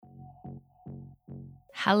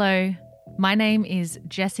Hello, my name is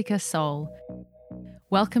Jessica Soul.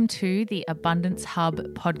 Welcome to the Abundance Hub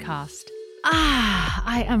podcast.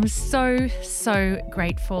 I am so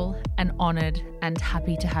grateful and honored and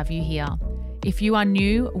happy to have you here. If you are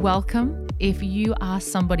new, welcome. If you are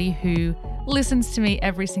somebody who listens to me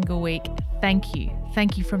every single week, thank you.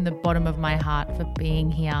 Thank you from the bottom of my heart for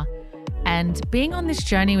being here and being on this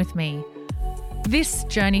journey with me. This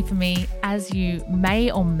journey for me, as you may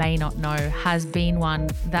or may not know, has been one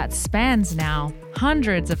that spans now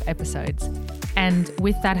hundreds of episodes. And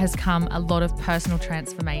with that has come a lot of personal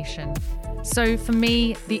transformation. So for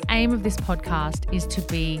me, the aim of this podcast is to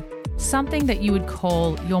be something that you would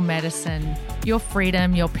call your medicine, your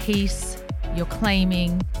freedom, your peace, your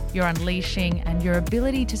claiming, your unleashing, and your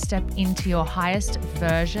ability to step into your highest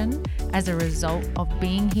version as a result of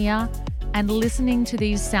being here and listening to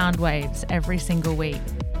these sound waves every single week.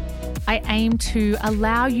 I aim to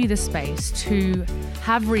allow you the space to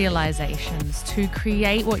have realizations, to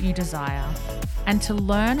create what you desire, and to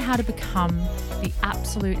learn how to become the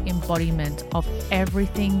absolute embodiment of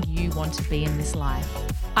everything you want to be in this life.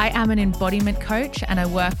 I am an embodiment coach and I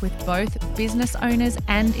work with both business owners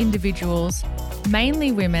and individuals,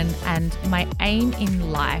 mainly women, and my aim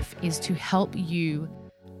in life is to help you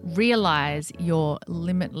realize your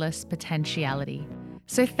limitless potentiality.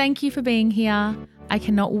 So thank you for being here. I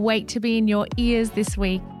cannot wait to be in your ears this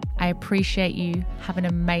week. I appreciate you. Have an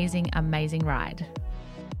amazing ride.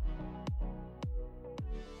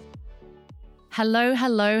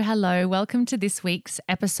 Hello. Welcome to this week's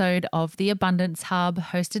episode of The Abundance Hub,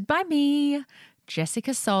 hosted by me,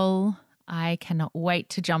 Jessica Soul. I cannot wait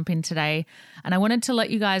to jump in today. And I wanted to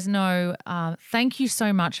let you guys know, thank you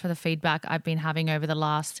so much for the feedback I've been having over the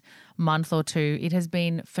last month or two. It has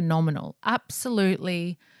been phenomenal,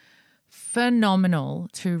 absolutely phenomenal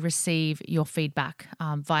to receive your feedback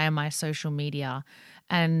via my social media.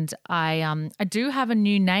 And I do have a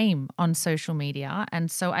new name on social media. And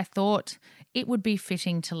so I thought it would be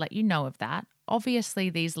fitting to let you know of that. Obviously,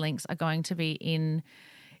 these links are going to be in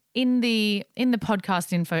the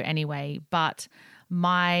podcast info anyway, but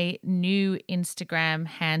my new Instagram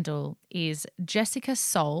handle is Jessica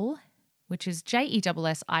Soul, which is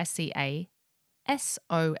JESSICA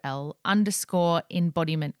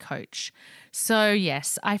SOL_embodiment coach. So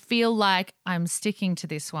yes, I feel like I'm sticking to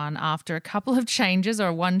this one after a couple of changes,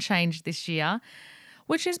 or one change this year,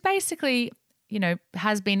 which is basically,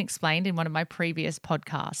 has been explained in one of my previous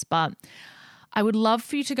podcasts. But I would love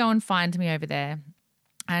for you to go and find me over there.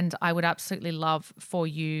 And I would absolutely love for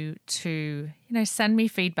you to, send me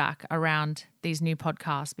feedback around these new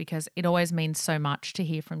podcasts, because it always means so much to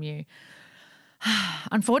hear from you.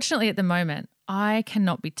 Unfortunately, at the moment, I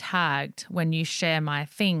cannot be tagged when you share my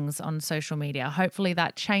things on social media. Hopefully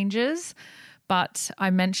that changes. But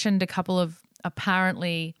I mentioned a couple of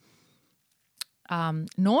apparently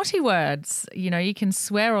naughty words. You can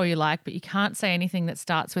swear all you like, but you can't say anything that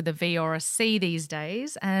starts with a V or a C these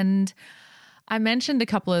days. And I mentioned a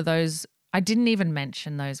couple of those. I didn't even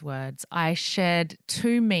mention those words. I shared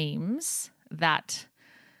 2 memes that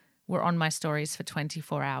were on my stories for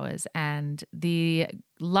 24 hours, and the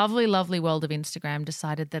lovely world of Instagram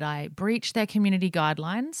decided that I breached their community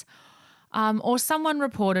guidelines, or someone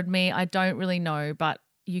reported me. I don't really know, but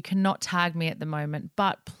you cannot tag me at the moment,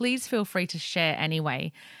 but please feel free to share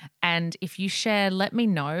anyway. And if you share, let me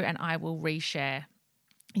know and I will reshare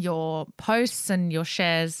your posts and your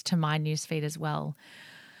shares to my newsfeed as well.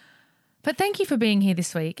 But thank you for being here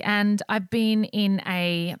this week. And I've been in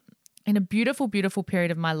a beautiful period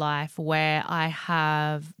of my life where I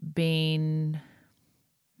have been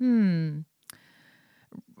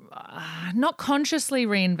not consciously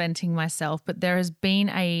reinventing myself, but there has been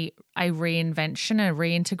a reinvention, a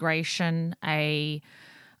reintegration, a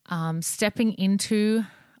stepping into,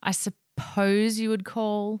 I suppose you would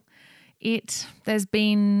call it. There's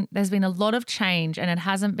been a lot of change, and it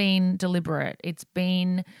hasn't been deliberate. It's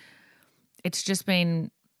just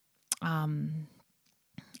been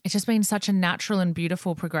such a natural and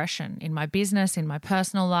beautiful progression in my business, in my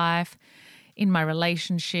personal life, in my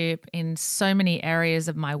relationship, in so many areas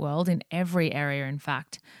of my world, in every area, in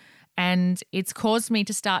fact. And it's caused me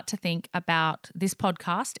to start to think about this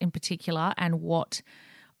podcast in particular and what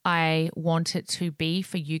I want it to be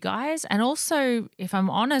for you guys. And also, if I'm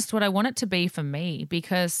honest, what I want it to be for me,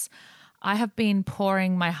 because I have been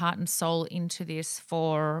pouring my heart and soul into this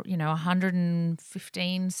for,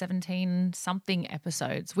 115, 17 something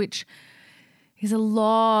episodes, which is a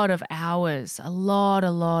lot of hours, a lot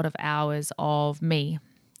of hours of me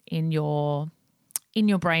in your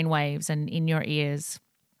brain waves and in your ears.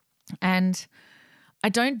 And I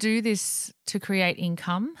don't do this to create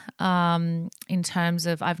income in terms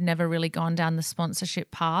of I've never really gone down the sponsorship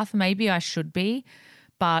path. Maybe I should be,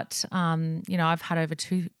 but, I've had over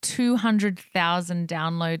 200,000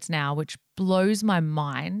 downloads now, which blows my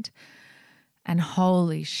mind. And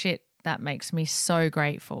holy shit, that makes me so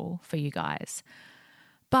grateful for you guys.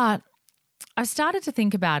 But I've started to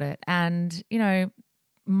think about it and,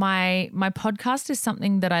 my podcast is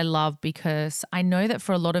something that I love because I know that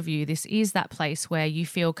for a lot of you, this is that place where you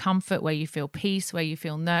feel comfort, where you feel peace, where you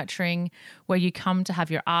feel nurturing, where you come to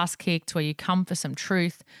have your ass kicked, where you come for some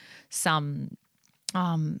truth, some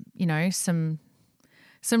really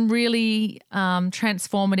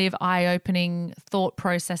transformative, eye-opening thought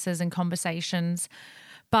processes and conversations.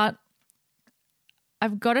 But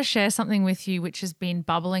I've got to share something with you which has been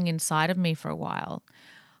bubbling inside of me for a while.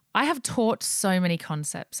 I have taught so many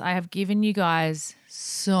concepts. I have given you guys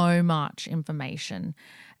so much information.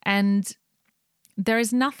 And there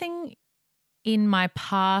is nothing in my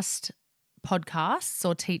past podcasts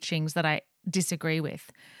or teachings that I disagree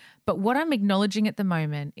with. But what I'm acknowledging at the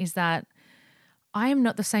moment is that I am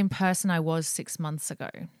not the same person I was 6 months ago.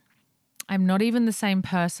 I'm not even the same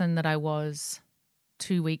person that I was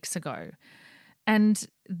 2 weeks ago. And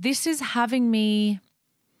this is having me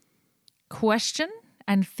question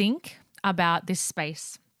and think about this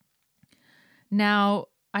space. Now,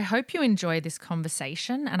 I hope you enjoy this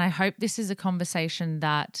conversation, and I hope this is a conversation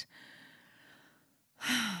that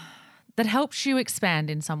helps you expand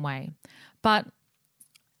in some way. But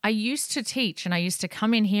I used to teach and I used to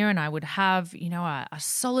come in here and I would have, a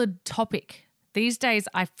solid topic. These days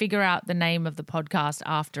I figure out the name of the podcast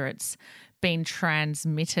after it's been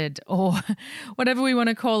transmitted or whatever we want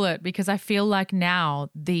to call it, because I feel like now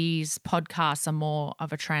these podcasts are more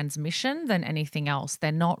of a transmission than anything else.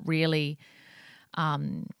 They're not really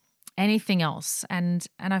anything else. And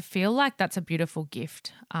I feel like that's a beautiful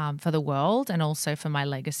gift for the world and also for my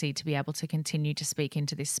legacy to be able to continue to speak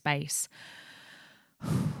into this space.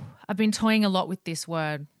 I've been toying a lot with this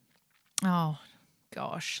word. Oh,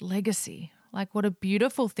 gosh, legacy. Like what a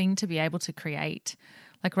beautiful thing to be able to create.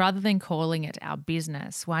 Like rather than calling it our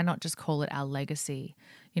business, why not just call it our legacy?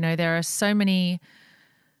 There are so many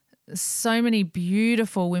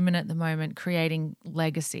beautiful women at the moment creating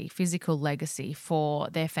legacy, physical legacy for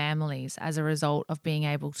their families as a result of being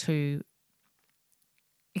able to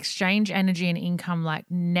exchange energy and income like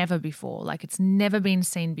never before. Like it's never been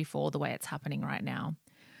seen before the way it's happening right now.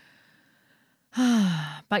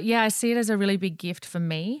 But yeah, I see it as a really big gift for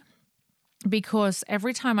me because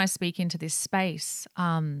every time I speak into this space,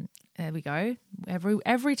 there we go.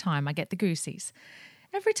 Every time I get the goosies.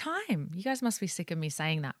 Every time. You guys must be sick of me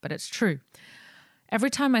saying that, but it's true. Every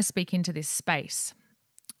time I speak into this space,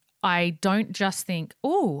 I don't just think,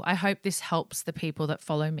 oh, I hope this helps the people that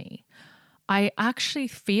follow me. I actually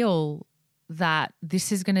feel that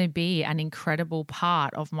this is going to be an incredible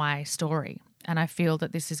part of my story. And I feel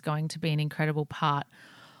that this is going to be an incredible part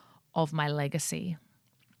of my legacy.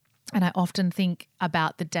 And I often think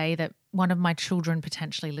about the day that one of my children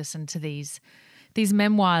potentially listened to these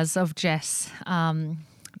memoirs of Jess,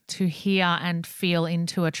 to hear and feel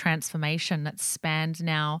into a transformation that's spanned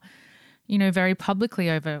now, very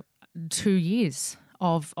publicly over 2 years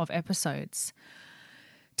of episodes.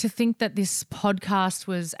 To think that this podcast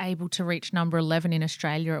was able to reach number 11 in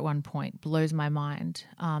Australia at one point blows my mind.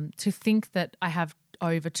 To think that I have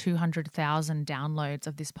over 200,000 downloads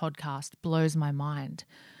of this podcast blows my mind.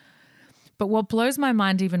 But what blows my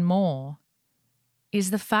mind even more is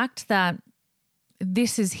the fact that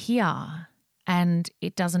this is here and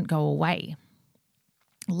it doesn't go away.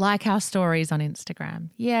 Like our stories on Instagram.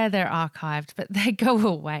 Yeah, they're archived, but they go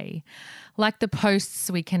away. Like the posts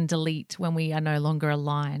we can delete when we are no longer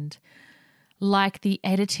aligned. Like the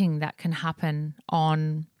editing that can happen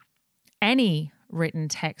on any written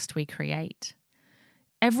text we create.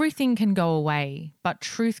 Everything can go away, but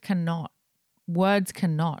truth cannot. Words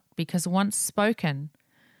cannot, because once spoken,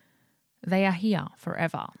 they are here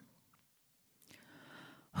forever.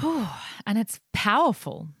 And it's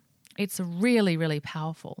powerful. It's really, really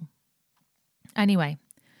powerful. Anyway,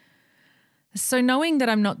 so knowing that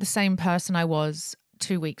I'm not the same person I was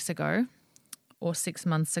 2 weeks ago or 6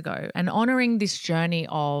 months ago, and honoring this journey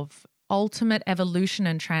of ultimate evolution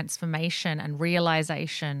and transformation and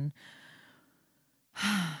realization,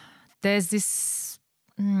 there's this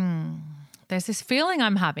feeling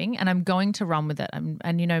I'm having, and I'm going to run with it.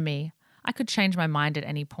 And you know me, I could change my mind at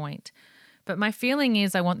any point. But my feeling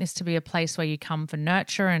is I want this to be a place where you come for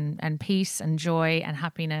nurture and peace and joy and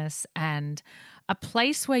happiness, and a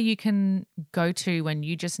place where you can go to when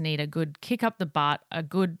you just need a good kick up the butt, a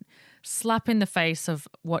good slap in the face of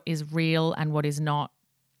what is real and what is not.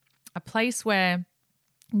 A place where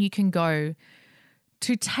you can go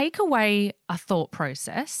to take away a thought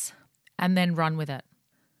process and then run with it.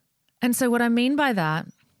 And so what I mean by that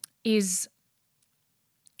is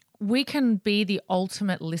we can be the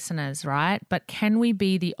ultimate listeners, right? But can we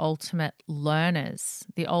be the ultimate learners,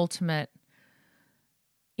 the ultimate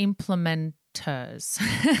implementers?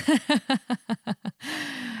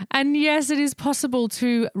 And yes, it is possible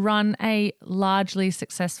to run a largely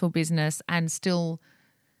successful business and still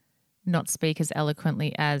not speak as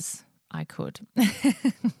eloquently as I could.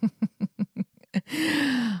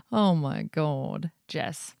 Oh my God,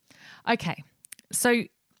 Jess. Okay, so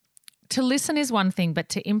to listen is one thing, but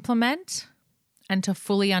to implement and to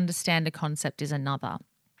fully understand a concept is another.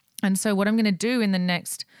 And so what I'm going to do in the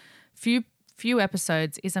next few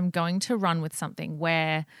episodes is I'm going to run with something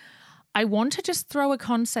where I want to just throw a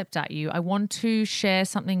concept at you. I want to share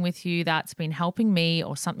something with you that's been helping me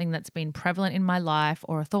or something that's been prevalent in my life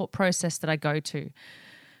or a thought process that I go to.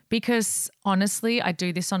 Because honestly, I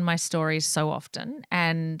do this on my stories so often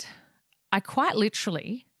and I quite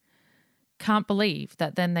literally can't believe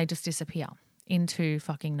that then they just disappear into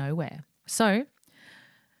fucking nowhere. So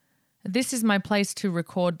this is my place to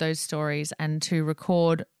record those stories and to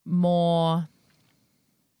record more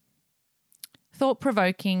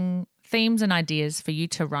thought-provoking themes and ideas for you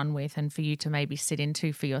to run with and for you to maybe sit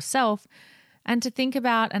into for yourself and to think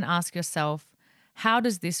about and ask yourself, how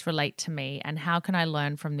does this relate to me and how can I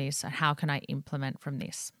learn from this and how can I implement from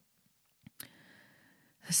this?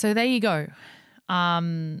 So there you go.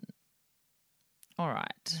 All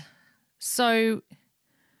right. So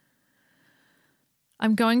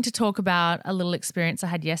I'm going to talk about a little experience I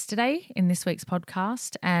had yesterday in this week's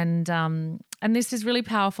podcast. And this is really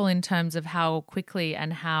powerful in terms of how quickly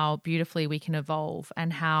and how beautifully we can evolve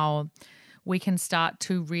and how we can start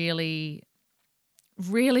to really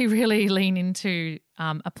lean into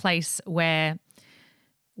a place where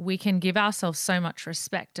we can give ourselves so much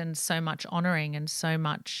respect and so much honoring and so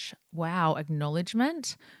much,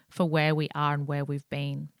 acknowledgement for where we are and where we've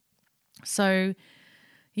been. So,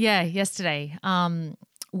 yesterday,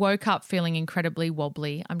 woke up feeling incredibly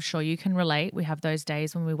wobbly. I'm sure you can relate. We have those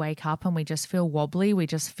days when we wake up and we just feel wobbly. We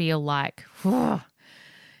just feel like,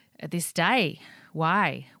 this day,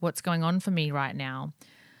 why? What's going on for me right now?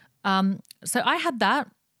 So I had that.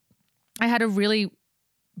 I had a really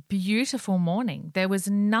beautiful morning. There was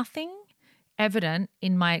nothing evident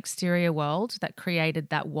in my exterior world that created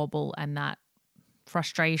that wobble and that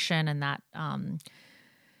frustration and that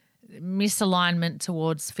misalignment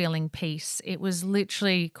towards feeling peace. It was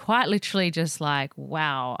quite literally just like,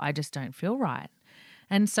 wow, I just don't feel right.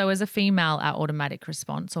 And so as a female, our automatic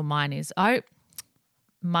response, or mine, is,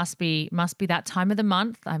 must be that time of the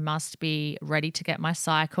month. I must be ready to get my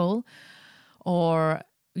cycle. Or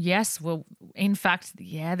yes, well, in fact,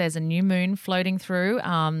 there's a new moon floating through,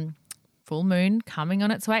 full moon coming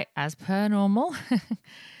on its way as per normal.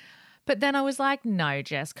 But then I was like, no,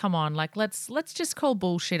 Jess, come on. Like, let's just call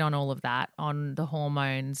bullshit on all of that, on the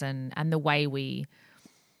hormones and the way we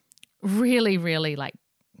really,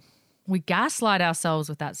 we gaslight ourselves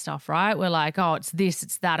with that stuff, right? We're like, oh, it's this,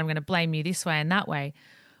 it's that. I'm going to blame you this way and that way.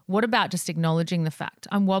 What about just acknowledging the fact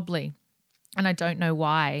I'm wobbly and I don't know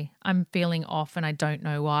why? I'm feeling off and I don't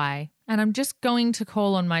know why. And I'm just going to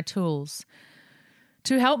call on my tools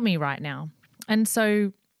to help me right now. And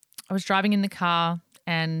so I was driving in the car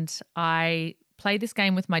and I play this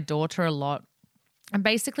game with my daughter a lot. And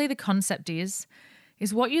basically the concept is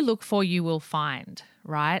what you look for, you will find,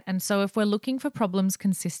 right? And so if we're looking for problems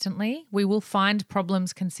consistently, we will find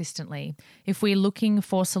problems consistently. If we're looking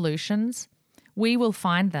for solutions, we will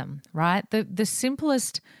find them, right? The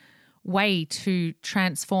simplest way to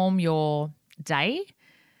transform your day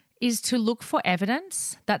is to look for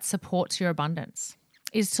evidence that supports your abundance,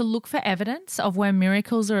 is to look for evidence of where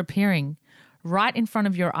miracles are appearing right in front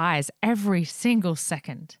of your eyes every single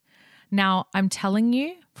second. Now, I'm telling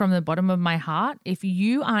you from the bottom of my heart, if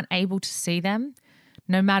you aren't able to see them,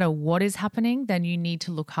 no matter what is happening, then you need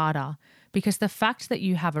to look harder, because the fact that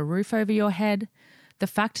you have a roof over your head, the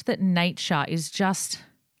fact that nature is just,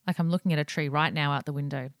 like I'm looking at a tree right now out the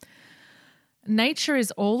window. Nature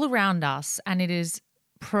is all around us and it is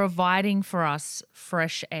providing for us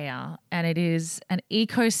fresh air, and it is an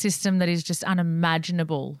ecosystem that is just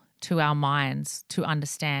unimaginable to our minds to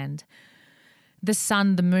understand. The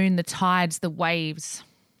sun, the moon, the tides, the waves,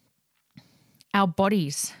 our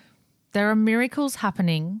bodies. There are miracles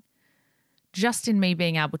happening just in me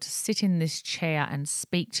being able to sit in this chair and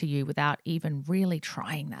speak to you without even really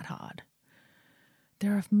trying that hard.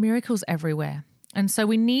 There are miracles everywhere. And so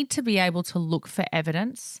we need to be able to look for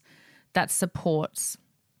evidence that supports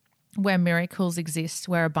where miracles exist,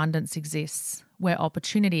 where abundance exists, where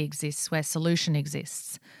opportunity exists, where solution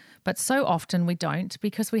exists. But so often we don't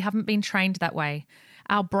because we haven't been trained that way.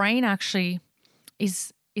 Our brain actually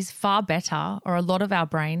is far better, or a lot of our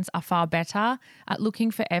brains are far better at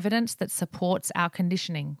looking for evidence that supports our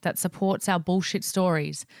conditioning, that supports our bullshit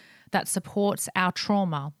stories, that supports our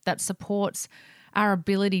trauma, that supports our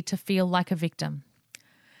ability to feel like a victim.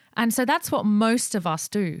 And so that's what most of us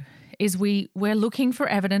do, is we're looking for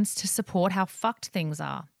evidence to support how fucked things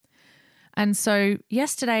are. And so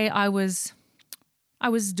yesterday I was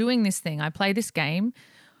doing this thing. I play this game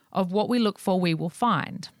of what we look for, we will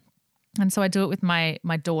find. And so I do it with my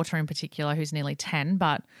daughter in particular, who's nearly 10,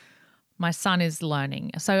 but my son is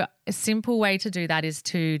learning. So a simple way to do that is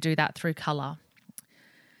to do that through color.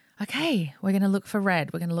 Okay, we're going to look for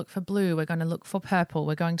red. We're going to look for blue. We're going to look for purple.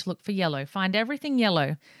 We're going to look for yellow. Find everything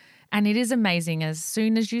yellow. And it is amazing. As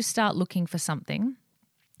soon as you start looking for something,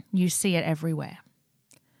 you see it everywhere.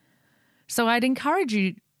 So I'd encourage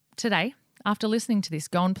you today, after listening to this,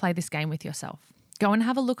 go and play this game with yourself. Go and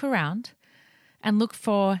have a look around and look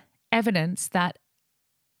for evidence that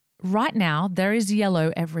right now there is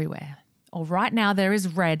yellow everywhere, or right now there is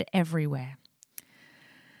red everywhere.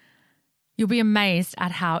 You'll be amazed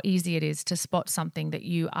at how easy it is to spot something that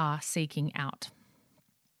you are seeking out.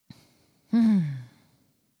 And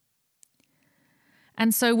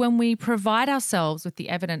so when we provide ourselves with the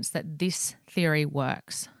evidence that this theory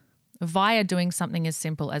works via doing something as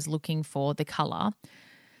simple as looking for the color,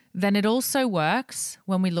 then it also works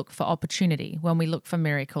when we look for opportunity, when we look for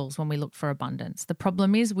miracles, when we look for abundance. The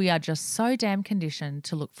problem is we are just so damn conditioned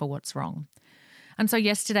to look for what's wrong. And so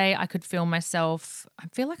yesterday I could feel myself, I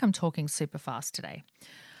feel like I'm talking super fast today.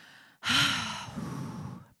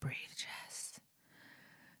 Breathe, Jess.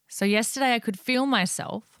 So yesterday I could feel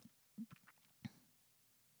myself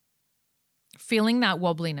feeling that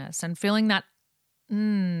wobbliness and feeling that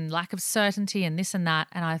lack of certainty and this and that.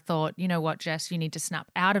 And I thought, you know what, Jess, you need to snap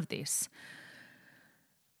out of this.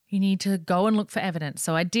 You need to go and look for evidence.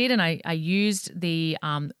 So I did, and I used the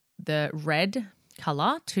red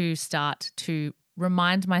color to start to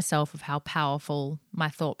remind myself of how powerful my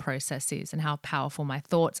thought process is and how powerful my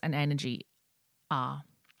thoughts and energy are.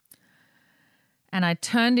 And I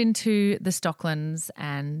turned into the Stocklands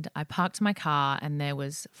and I parked my car, and there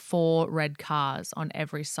was 4 red cars on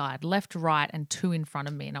every side, left, right, and 2 in front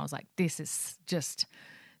of me. And I was like, this is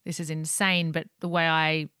insane. But the way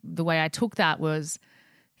I took that was,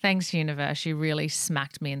 thanks, universe, you really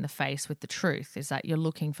smacked me in the face with the truth, is that you're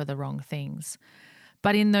looking for the wrong things.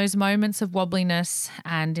 But in those moments of wobbliness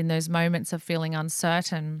and in those moments of feeling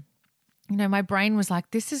uncertain, my brain was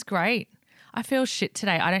like, this is great. I feel shit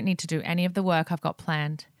today. I don't need to do any of the work I've got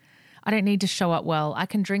planned. I don't need to show up well. I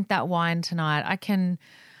can drink that wine tonight. I can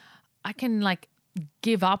like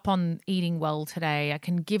give up on eating well today. I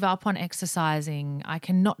can give up on exercising. I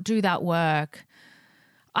can not do that work.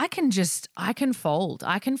 I can fold.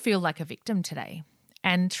 I can feel like a victim today.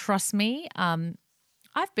 And trust me,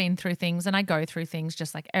 I've been through things and I go through things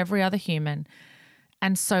just like every other human,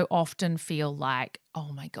 and so often feel like,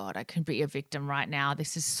 oh my God, I could be a victim right now.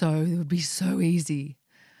 It would be so easy.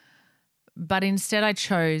 But instead I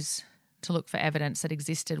chose to look for evidence that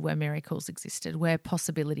existed where miracles existed, where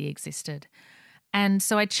possibility existed. And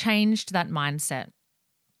so I changed that mindset.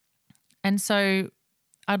 And so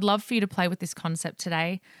I'd love for you to play with this concept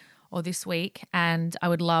today or this week, and I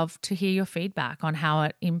would love to hear your feedback on how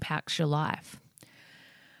it impacts your life.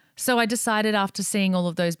 So I decided, after seeing all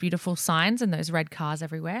of those beautiful signs and those red cars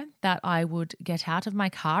everywhere, that I would get out of my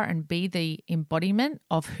car and be the embodiment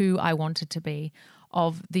of who I wanted to be,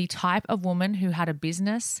 of the type of woman who had a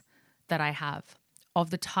business that I have,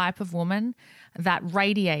 of the type of woman that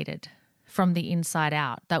radiated from the inside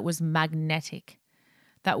out, that was magnetic,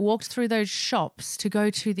 that walked through those shops to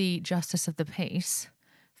go to the Justice of the Peace.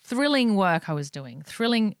 Thrilling work I was doing,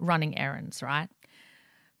 thrilling running errands, right?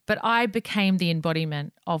 But I became the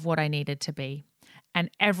embodiment of what I needed to be, and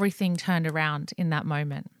everything turned around in that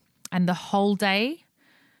moment. And the whole day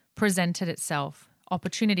presented itself,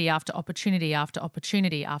 opportunity after opportunity after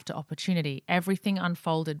opportunity after opportunity. Everything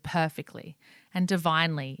unfolded perfectly and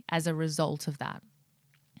divinely as a result of that.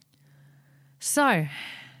 So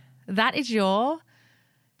that is your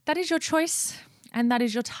choice, and that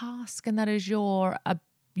is your task, and that is your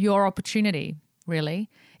opportunity, really,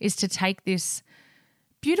 is to take this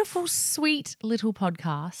beautiful, sweet little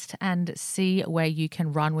podcast and see where you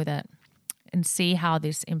can run with it and see how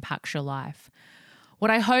this impacts your life.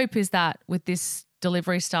 What I hope is that with this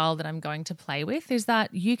delivery style that I'm going to play with is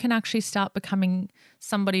that you can actually start becoming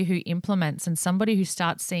somebody who implements and somebody who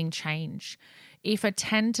starts seeing change If a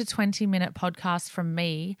 10 to 20 minute podcast from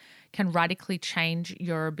me can radically change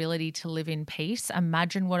your ability to live in peace,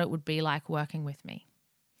 imagine what it would be like working with me.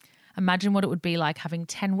 Imagine what it would be like having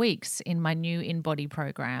 10 weeks in my new InBody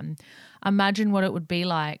program. Imagine what it would be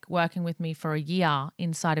like working with me for a year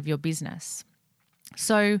inside of your business.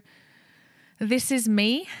 So this is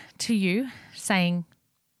me to you saying,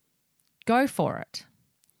 go for it.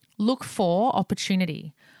 Look for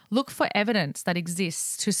opportunity. Look for evidence that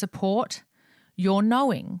exists to support your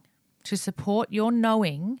knowing,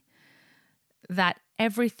 that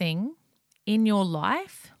everything in your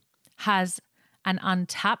life has an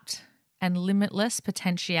untapped and limitless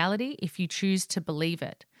potentiality if you choose to believe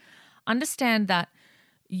it. Understand that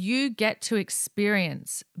you get to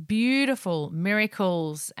experience beautiful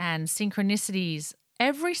miracles and synchronicities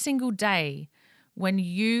every single day when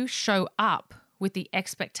you show up with the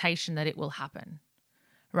expectation that it will happen,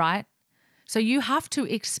 right? So you have to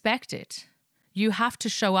expect it. You have to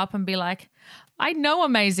show up and be like, I know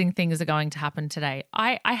amazing things are going to happen today.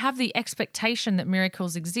 I have the expectation that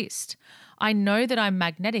miracles exist. I know that I'm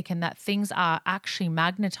magnetic and that things are actually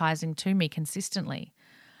magnetizing to me consistently.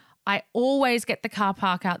 I always get the car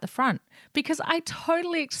park out the front because I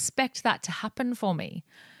totally expect that to happen for me.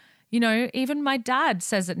 You know, even my dad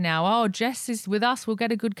says it now, oh, Jess is with us, we'll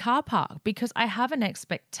get a good car park, because I have an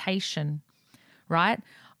expectation, right?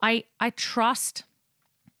 I trust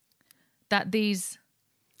that these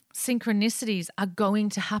synchronicities are going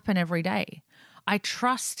to happen every day. I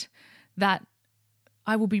trust that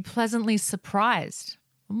I will be pleasantly surprised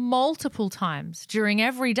multiple times during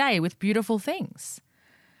every day with beautiful things.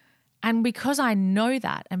 And because I know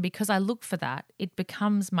that and because I look for that, it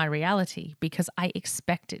becomes my reality because I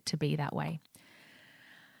expect it to be that way.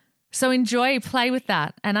 So enjoy, play with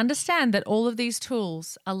that, and understand that all of these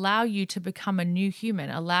tools allow you to become a new human,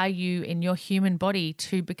 allow you in your human body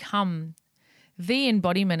to become the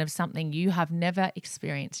embodiment of something you have never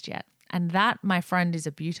experienced yet. And that, my friend, is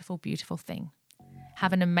a beautiful, beautiful thing.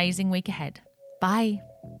 Have an amazing week ahead. Bye.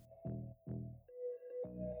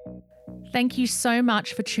 Thank you so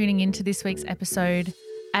much for tuning into this week's episode.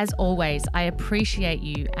 As always, I appreciate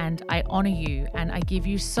you and I honor you, and I give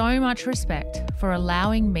you so much respect for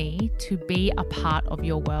allowing me to be a part of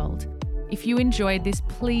your world. If you enjoyed this,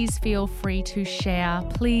 please feel free to share.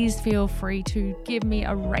 Please feel free to give me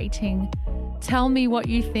a rating. Tell me what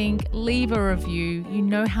you think. Leave a review. You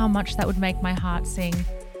know how much that would make my heart sing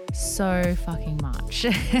so fucking much.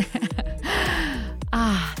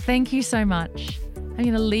 Thank you so much. I'm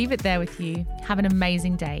going to leave it there with you. Have an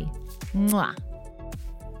amazing day. Mwah.